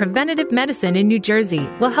Alternative and Preventative Medicine in New Jersey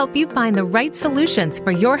will help you find the right solutions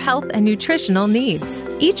for your health and nutritional needs.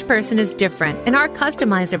 Each person is different, and our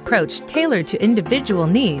customized approach, tailored to individual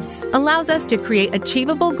needs, allows us to create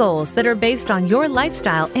achievable goals that are based on your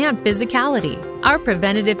lifestyle and physicality. Our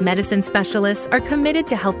preventative medicine specialists are committed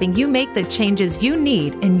to helping you make the changes you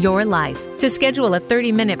need in your life. To schedule a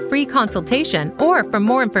 30-minute free consultation or for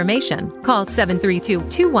more information, call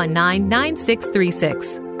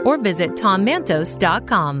 732-219-9636 or visit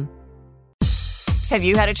tommantos.com. Have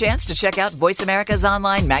you had a chance to check out Voice America's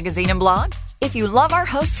online magazine and blog? If you love our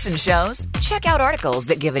hosts and shows, check out articles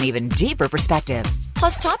that give an even deeper perspective,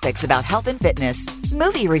 plus topics about health and fitness,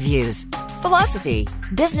 movie reviews, philosophy,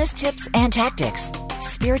 business tips and tactics,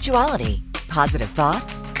 spirituality, positive thought,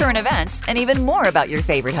 current events, and even more about your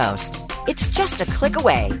favorite host. It's just a click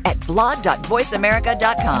away at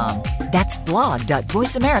blog.voiceamerica.com. That's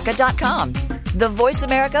blog.voiceamerica.com. The Voice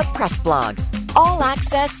America Press Blog. All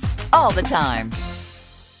access, all the time.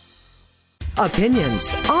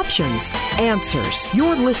 Opinions, options, answers.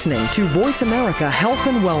 You're listening to Voice America Health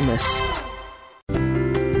and Wellness.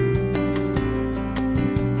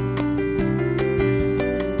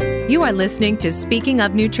 You are listening to Speaking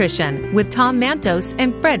of Nutrition with Tom Mantos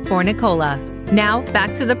and Fred Fornicola. Now,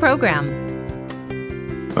 back to the program.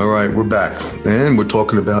 All right, we're back. And we're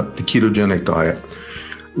talking about the ketogenic diet.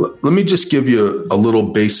 Let me just give you a little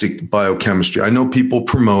basic biochemistry. I know people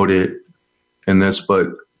promote it and this, but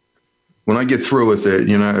when I get through with it,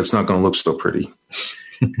 it's not going to look so pretty.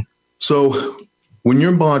 So when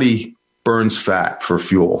your body burns fat for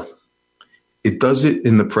fuel, it does it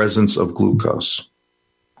in the presence of glucose.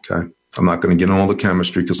 Okay. I'm not going to get into all the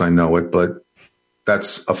chemistry because I know it, but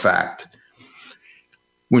that's a fact.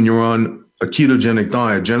 When you're on a ketogenic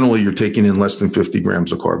diet, generally you're taking in less than 50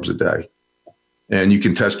 grams of carbs a day. And you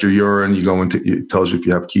can test your urine. It tells you if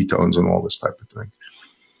you have ketones and all this type of thing.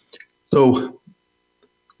 So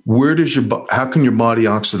how can your body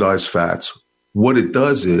oxidize fats? What it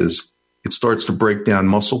does is it starts to break down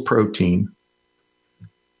muscle protein,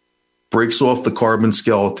 breaks off the carbon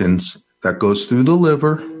skeletons that goes through the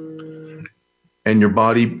liver, and your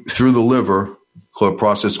body through the liver, a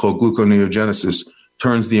process called gluconeogenesis,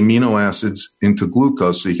 turns the amino acids into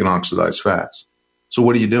glucose so you can oxidize fats. So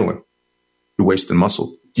what are you doing? You're wasting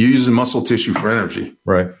muscle. You're using muscle tissue for energy.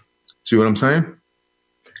 Right. See what I'm saying?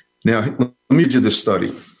 Now, let me read you this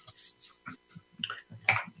study.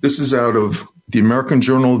 This is out of the American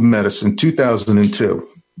Journal of Medicine, 2002.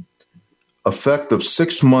 Effect of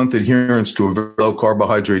 6-month adherence to a very low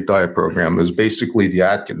carbohydrate diet program. It was basically the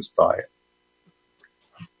Atkins diet.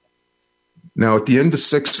 Now, at the end of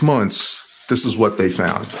 6 months, this is what they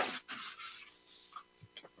found.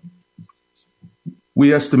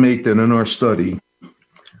 We estimate that in our study,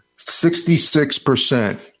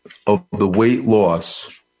 66% of the weight loss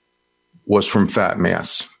was from fat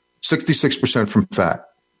mass. 66% from fat.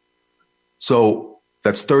 So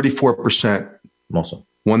that's 34% muscle.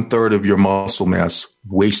 1/3 of your muscle mass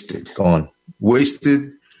wasted. Gone.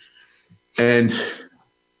 Wasted. And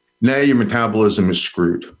now your metabolism is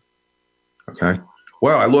screwed. Okay.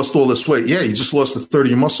 Wow, I lost all this weight. Yeah, you just lost 1/3 of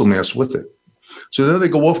your muscle mass with it. So then they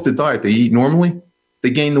go off the diet. They eat normally. They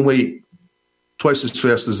gain the weight twice as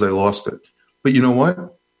fast as they lost it. But you know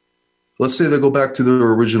what? Let's say they go back to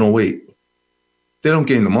their original weight. They don't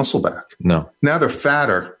gain the muscle back. No. Now they're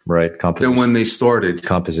fatter right. than when they started.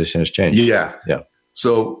 Composition has changed. Yeah. Yeah.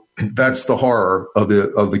 So that's the horror of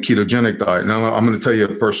the ketogenic diet. Now I'm going to tell you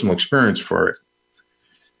a personal experience for it.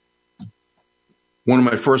 One of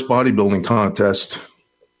my first bodybuilding contests,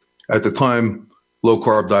 at the time, low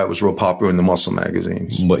carb diet was real popular in the muscle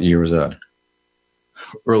magazines. What year was that?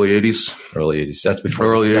 Early 80s. Early 80s. That's before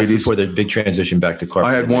early 80s. Before the big transition back to carb.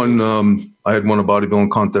 I had won a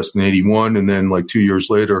bodybuilding contest in 81, and then like 2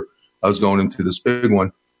 years later, I was going into this big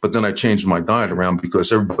one. But then I changed my diet around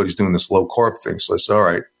because everybody's doing this low carb thing. So I said, all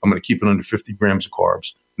right, I'm going to keep it under 50 grams of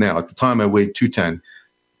carbs. Now, at the time, I weighed 210.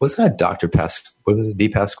 Wasn't that Dr. Pasquale? What was it, D.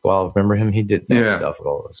 Pasquale? Remember him? He did that stuff with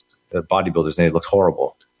all those the bodybuilders, and it looked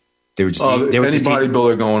horrible. They were just any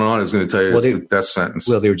bodybuilder going on is going to tell you it's the death sentence.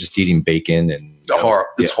 Well, they were just eating bacon and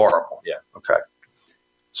it's horrible. Yeah. Okay.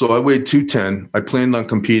 So I weighed 210. I planned on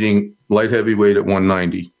competing light heavyweight at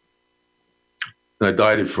 190. And I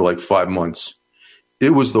dieted for like 5 months.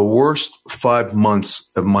 It was the worst 5 months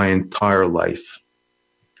of my entire life.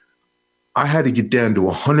 I had to get down to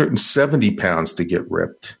 170 pounds to get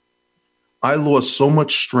ripped. I lost so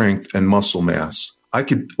much strength and muscle mass. At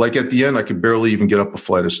the end, I could barely even get up a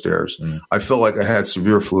flight of stairs. I felt like I had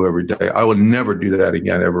severe flu every day. I would never do that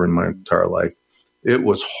again ever in my entire life. It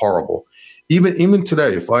was horrible. Even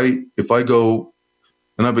today, if I go,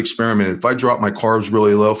 and I've experimented, if I drop my carbs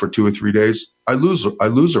really low for 2 or 3 days, I lose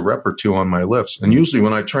a rep or two on my lifts. And usually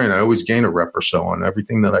when I train, I always gain a rep or so on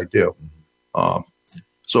everything that I do.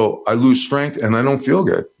 So I lose strength and I don't feel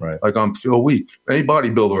good. Right. Like I feel weak. Any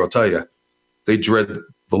bodybuilder will tell you, they dread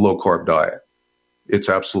the low carb diet. it's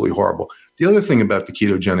absolutely horrible. The other thing about the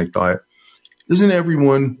ketogenic diet, isn't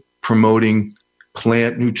everyone promoting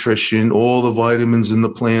plant nutrition, all the vitamins in the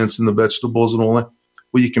plants and the vegetables and all that?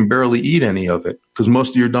 Well, you can barely eat any of it because most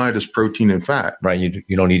of your diet is protein and fat. Right.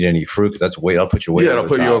 You don't eat any fruit because that's weight. I'll put your weight. Yeah, it'll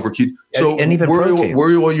put you over. So and even where protein.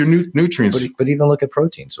 are all your nutrients? But even look at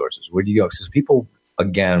protein sources. Where do you go? Because people,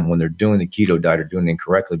 again, when they're doing the keto diet, are doing it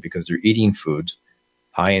incorrectly because they're eating foods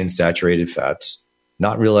high in saturated fats,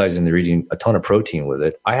 not realizing they're eating a ton of protein with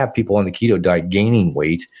it. I have people on the keto diet gaining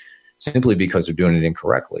weight simply because they're doing it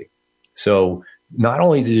incorrectly. So not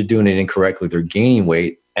only are they doing it incorrectly, they're gaining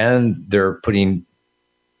weight and they're putting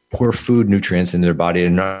poor food nutrients in their body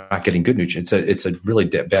and not getting good nutrients. It's a really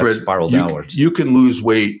bad spiral downwards. You can lose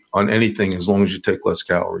weight on anything as long as you take less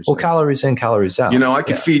calories. Well, calories in, calories out. I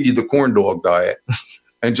could feed you the corn dog diet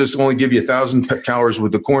and just only give you 1,000 calories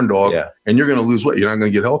with the corn dog, and you're going to lose weight. You're not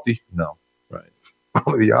going to get healthy. No, right.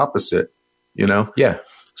 The opposite, Yeah.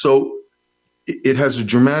 So it has a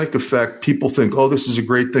dramatic effect. People think, oh, this is a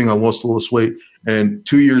great thing. I lost all this weight. And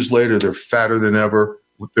 2 years later, they're fatter than ever.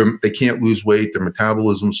 They can't lose weight. Their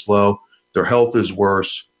metabolism's slow. Their health is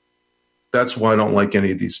worse. That's why I don't like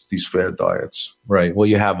any of these fad diets. Right. Well,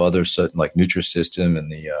 you have others like Nutrisystem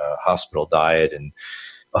and the hospital diet and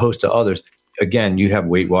a host of others. Again, you have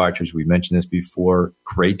Weight Watchers. We mentioned this before.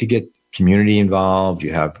 Great to get community involved.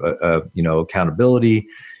 You have accountability.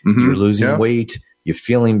 Mm-hmm. You're losing weight. You're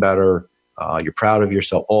feeling better. You're proud of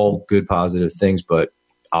yourself. All good, positive things, but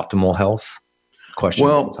optimal health. Question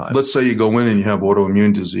all the time. Let's say you go in and you have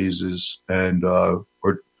autoimmune diseases and or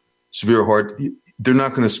severe heart. They're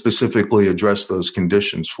not going to specifically address those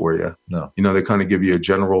conditions for you. No. They kind of give you a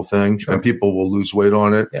general thing, and people will lose weight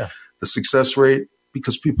on it. Yeah. The success rate,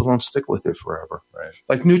 because people don't stick with it forever. Right.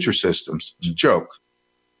 Like Nutrisystems, it's a joke.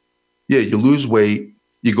 Yeah, you lose weight.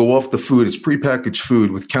 You go off the food. It's prepackaged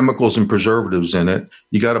food with chemicals and preservatives in it.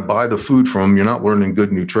 You got to buy the food from them. You're not learning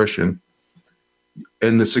good nutrition.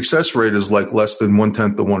 And the success rate is like less than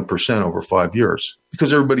 0.1% over 5 years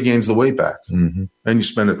because everybody gains the weight back. Mm-hmm. And you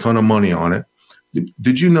spend a ton of money on it.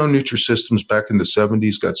 Did you know Nutrisystems back in the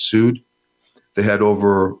 70s got sued? They had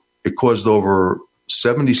it caused over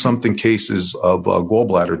 70-something cases of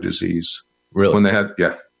gallbladder disease. Really? When they had,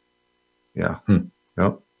 yeah.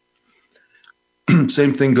 Yep.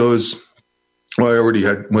 Same thing goes, I already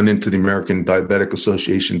went into the American Diabetic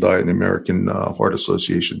Association diet and the American Heart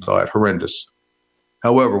Association diet. Horrendous.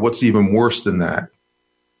 However, what's even worse than that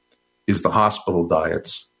is the hospital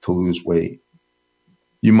diets to lose weight.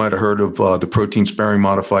 You might have heard of the protein-sparing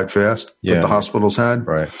modified fast that the hospitals had,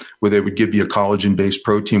 right? Where they would give you a collagen-based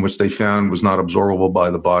protein, which they found was not absorbable by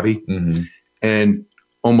the body, and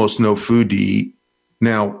almost no food to eat.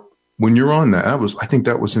 Now, when you're on that, I think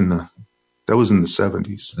that was in the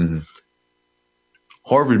 70s. Mm-hmm.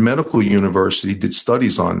 Harvard Medical University did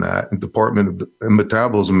studies on that, the Department of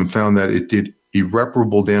Metabolism, and found that it did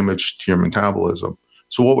irreparable damage to your metabolism.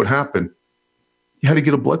 So what would happen? You had to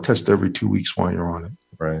get a blood test every 2 weeks while you're on it.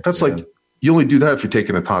 Right. That's like, you only do that if you're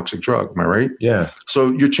taking a toxic drug. Am I right? Yeah.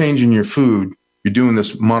 So you're changing your food. You're doing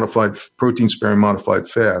this modified protein-sparing modified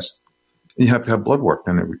fast, and you have to have blood work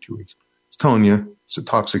done every 2 weeks. It's telling you it's a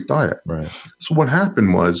toxic diet. Right. So what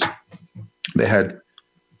happened was they had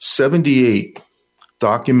 78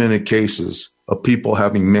 documented cases of people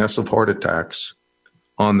having massive heart attacks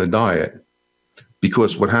on the diet.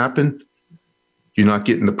 Because what happened, you're not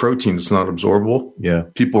getting the protein. It's not absorbable. Yeah.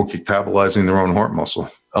 People are catabolizing their own heart muscle.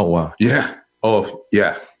 Oh, wow. Yeah. Oh,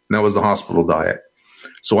 yeah. And that was the hospital diet.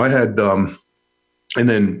 So I had, and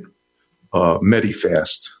then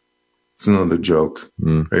Medifast. It's another joke,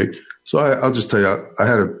 right? So I'll just tell you, I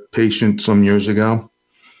had a patient some years ago.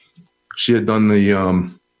 She had done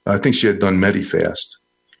I think she had done Medifast.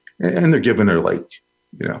 And they're giving her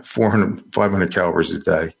 400, 500 calories a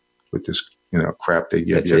day with this, crap they give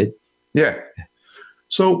you. That's it? Yeah.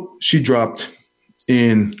 So she dropped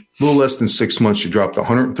in a little less than 6 months. She dropped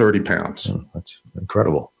 130 pounds. Oh, that's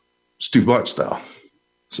incredible. It's too much, though.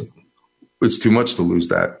 So it's too much to lose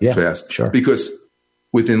that fast. Sure. Because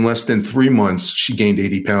within less than 3 months, she gained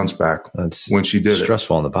 80 pounds back when she did it.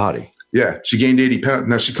 Stressful on the body. Yeah. She gained 80 pounds.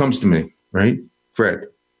 Now she comes to me, right? Fred,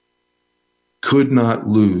 could not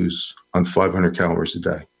lose on 500 calories a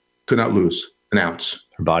day. Could not lose an ounce.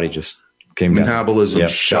 Her body just came down. Metabolism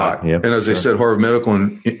shot. Yep, and as I said, Harvard Medical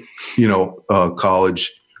and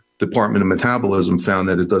College Department of Metabolism found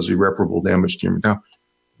that it does irreparable damage to your metabolism.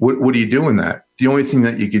 What do you do in that? The only thing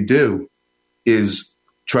that you could do is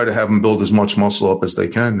try to have them build as much muscle up as they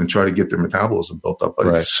can and try to get their metabolism built up. But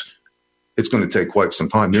it's going to take quite some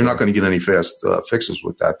time. You're not going to get any fast fixes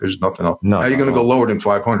with that. There's nothing else. No, how are you going to go lower than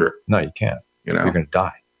 500? No, you can't. You're going to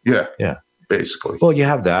die. Yeah. Yeah. basically. Well, you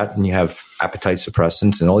have that, and you have appetite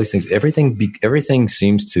suppressants and all these things. Everything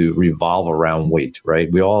seems to revolve around weight,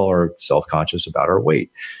 right? We all are self-conscious about our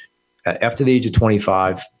weight. After the age of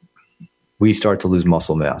 25, we start to lose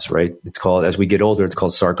muscle mass, right? It's called, as we get older, it's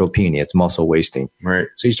called sarcopenia. It's muscle wasting. Right.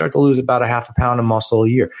 So you start to lose about a half a pound of muscle a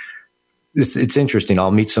year. It's interesting.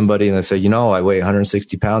 I'll meet somebody and they say, I weigh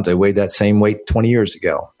 160 pounds. I weighed that same weight 20 years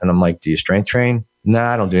ago. And I'm like, do you strength train?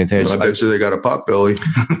 Nah, I don't do anything. I bet you they got a pot belly.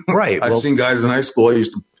 Right. I've seen guys in high school I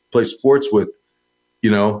used to play sports with,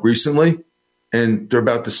 recently, and they're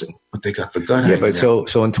about the same, but they got the gut. Yeah, but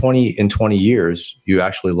so in 20 years, you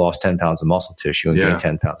actually lost 10 pounds of muscle tissue and gained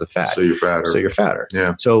 10 pounds of fat. So you're fatter.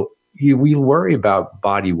 Yeah. So we worry about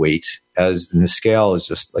body weight and the scale is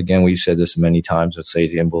just, again, we've said this many times,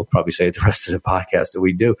 and we'll probably say it the rest of the podcast that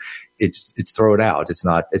we do. It's throw it out. It's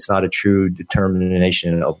not a true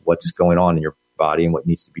determination of what's going on in your body and what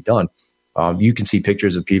needs to be done. You can see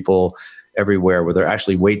pictures of people everywhere where they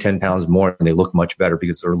actually weigh 10 pounds more and they look much better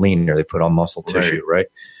because they're leaner. They put on muscle tissue, right?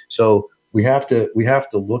 So we have to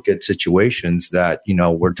look at situations that,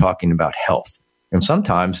 we're talking about health. And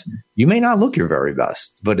sometimes you may not look your very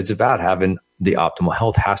best, but it's about having the optimal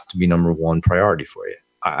health has to be number one priority for you.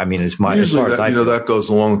 I mean, it's my, usually as far as I feel. that goes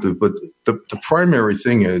along with it, but the primary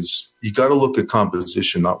thing is you got to look at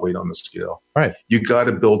composition, not weight on the scale. Right. You got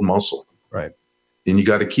to build muscle. Right. And you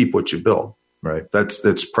got to keep what you build. Right.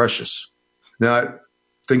 That's precious. Now,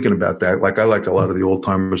 thinking about that, I like a lot of the old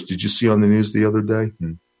timers. Did you see on the news the other day?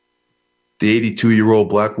 The 82-year-old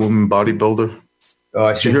black woman bodybuilder? Oh,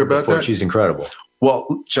 I Did you hear about that? She's incredible.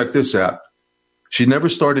 Well, check this out. She never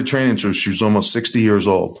started training until she was almost 60 years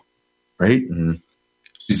old, right? Mm-hmm.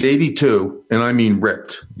 She's 82, and I mean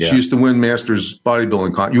ripped. Yeah. She used to win Masters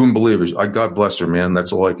bodybuilding. You wouldn't believe it. God bless her, man.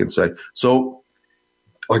 That's all I can say. So,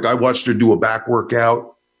 I watched her do a back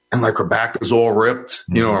workout, and her back is all ripped,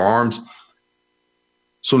 her arms.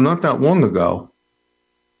 So not that long ago,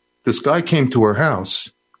 this guy came to her house,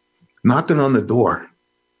 knocking on the door.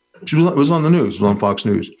 It was on the news, it was on Fox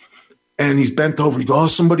News. And he's bent over. He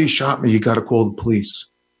goes, somebody shot me. You got to call the police.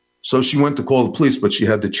 So she went to call the police, but she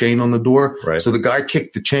had the chain on the door. Right. So the guy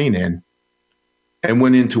kicked the chain in and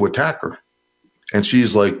went in to attack her. And she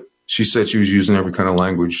said she was using every kind of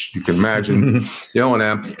language you can imagine.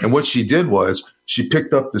 And what she did was she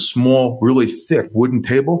picked up this small, really thick wooden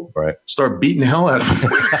table, right, started beating the hell out of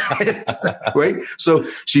him. Right? So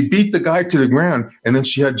she beat the guy to the ground, and then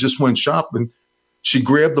she had just went shopping. She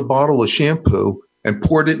grabbed a bottle of shampoo and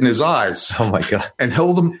poured it in his eyes. Oh, my God. And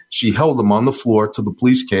she held him on the floor till the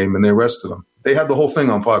police came and they arrested him. They had the whole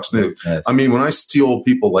thing on Fox News. Yes. I mean, when I see old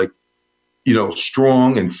people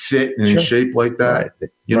strong and fit and in shape like that,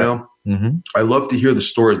 mm-hmm. I love to hear the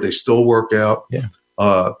stories. They still work out. Yeah.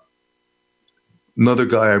 Another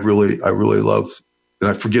guy I really love,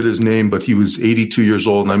 and I forget his name, but he was 82 years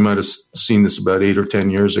old, and I might have seen this about 8 or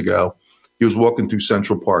 10 years ago. He was walking through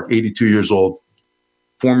Central Park, 82 years old,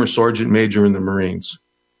 former sergeant major in the Marines,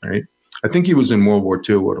 right? I think he was in World War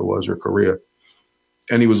II, or Korea.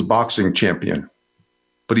 And he was a boxing champion,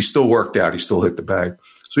 but he still worked out. He still hit the bag.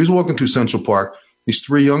 So he's walking through Central Park. These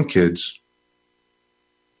 3 young kids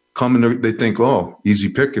come and they think, oh, easy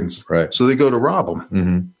pickings. Right. So they go to rob him.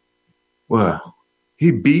 Mm-hmm. Well,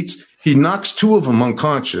 he knocks 2 of them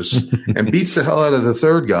unconscious and beats the hell out of the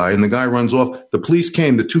 3rd guy. And the guy runs off. The police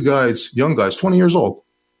came, the 2 guys, young guys, 20 years old,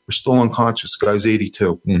 were still unconscious. The guy's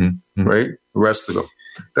 82, mm-hmm. right? Arrested him.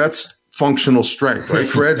 That's functional strength, right,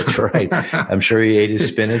 Fred? Right. I'm sure he ate his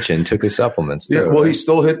spinach and took his supplements too. Yeah, well, he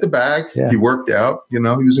still hit the bag. Yeah. He worked out. He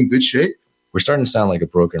was in good shape. We're starting to sound like a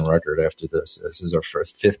broken record after this. This is our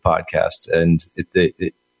 5th podcast, and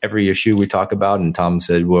every issue we talk about, and Tom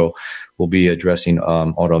said we'll be addressing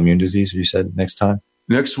autoimmune disease. You said next time?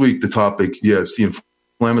 Next week, the topic, it's the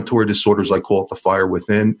inflammatory disorders. I call it the fire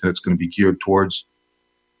within, and it's going to be geared towards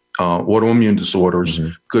autoimmune disorders,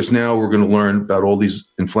 because now we're going to learn about all these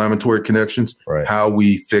inflammatory connections, right, how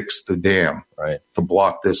we fix the dam, right, to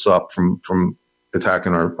block this up from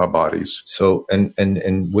attacking our bodies. So,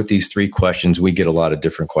 and with these 3 questions, we get a lot of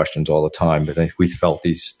different questions all the time, but we felt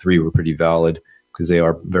these 3 were pretty valid because they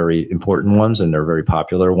are very important ones and they're very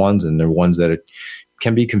popular ones, and they're ones that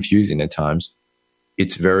can be confusing at times.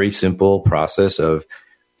 It's very simple process of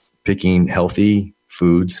picking healthy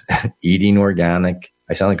foods, eating organic.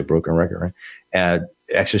 I sound like a broken record, right? And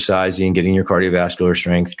exercising, getting your cardiovascular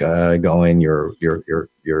strength going, your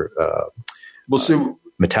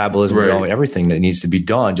metabolism going, everything that needs to be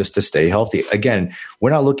done just to stay healthy. Again, we're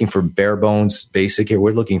not looking for bare bones basic here.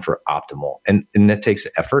 We're looking for optimal, and that takes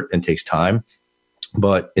effort and takes time,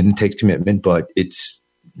 but it takes commitment. But it's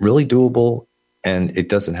really doable, and it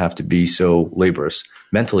doesn't have to be so laborious,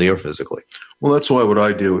 mentally or physically. Well, that's why what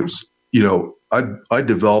I do is, I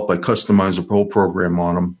customize a whole program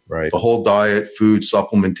on them. Right. The whole diet, food,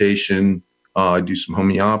 supplementation. I do some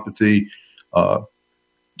homeopathy.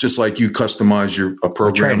 Just like you customize a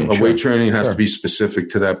program, weight training has to be specific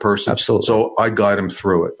to that person. Absolutely. So I guide them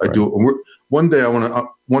through it. I do. One day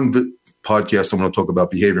one podcast, I want to talk about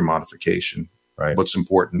behavior modification. Right. What's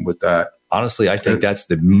important with that? Honestly, I think that's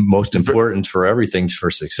the most important for everything for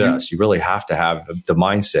success. You really have to have the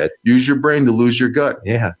mindset. Use your brain to lose your gut.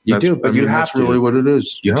 Yeah, you do. But you have that's really what it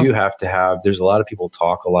is. You do have to have. There's a lot of people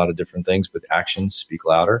talk a lot of different things, but actions speak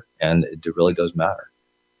louder, and it really does matter.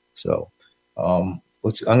 So, I'm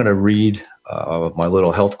going to read my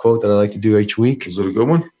little health quote that I like to do each week. Is it a good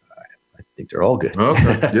one? I think they're all good.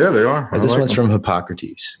 Okay. Yeah, they are. This one's from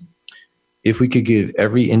Hippocrates. If we could give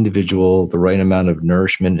every individual the right amount of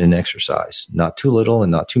nourishment and exercise, not too little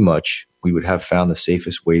and not too much, we would have found the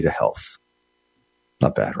safest way to health.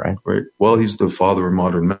 Not bad, right? Right. Well, he's the father of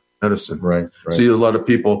modern medicine. Right. See, a lot of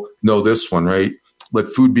people know this one, right? Let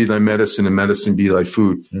food be thy medicine and medicine be thy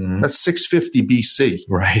food. Mm-hmm. That's 650 BC.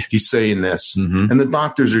 Right. He's saying this. Mm-hmm. And the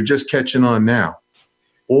doctors are just catching on now.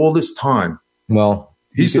 All this time. Well,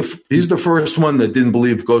 he's the first one that didn't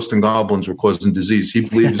believe ghosts and goblins were causing disease. He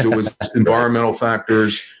believes it was environmental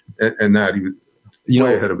factors and that he was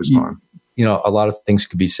way ahead of his time. A lot of things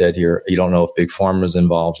could be said here. You don't know if Big Pharma is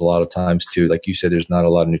involved a lot of times too. Like you said, there's not a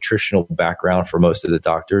lot of nutritional background for most of the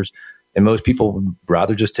doctors. And most people would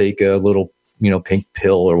rather just take a little, pink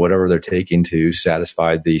pill or whatever they're taking to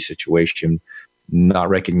satisfy the situation, not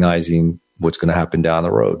recognizing what's going to happen down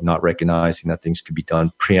the road, not recognizing that things could be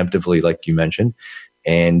done preemptively, like you mentioned.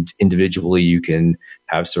 And individually, you can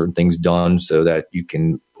have certain things done so that you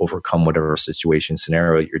can overcome whatever situation,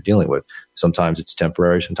 scenario you're dealing with. Sometimes it's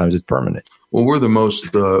temporary, sometimes it's permanent. Well, we're the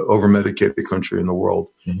most over-medicated country in the world.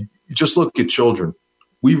 Mm-hmm. Just look at children.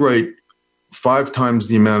 We write 5 times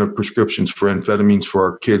the amount of prescriptions for amphetamines for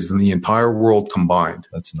our kids than the entire world combined.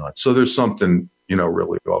 That's nuts. So there's something,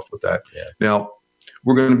 really off with that. Yeah. Now,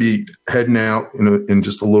 we're going to be heading out in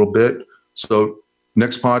just a little bit. So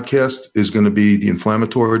next podcast is going to be the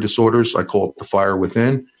inflammatory disorders. I call it the fire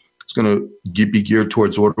within. It's going to be geared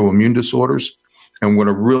towards autoimmune disorders. And we're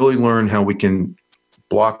going to really learn how we can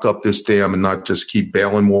block up this dam and not just keep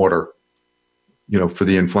bailing water, for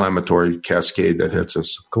the inflammatory cascade that hits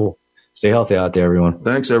us. Cool. Stay healthy out there, everyone.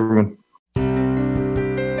 Thanks, everyone.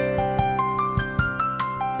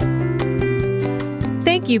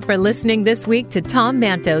 Thank you for listening this week to Tom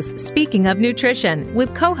Mantos, Speaking of Nutrition,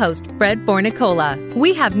 with co-host Fred Fornicola.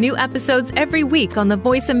 We have new episodes every week on the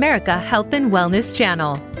Voice America Health and Wellness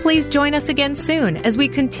channel. Please join us again soon as we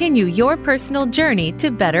continue your personal journey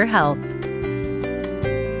to better health.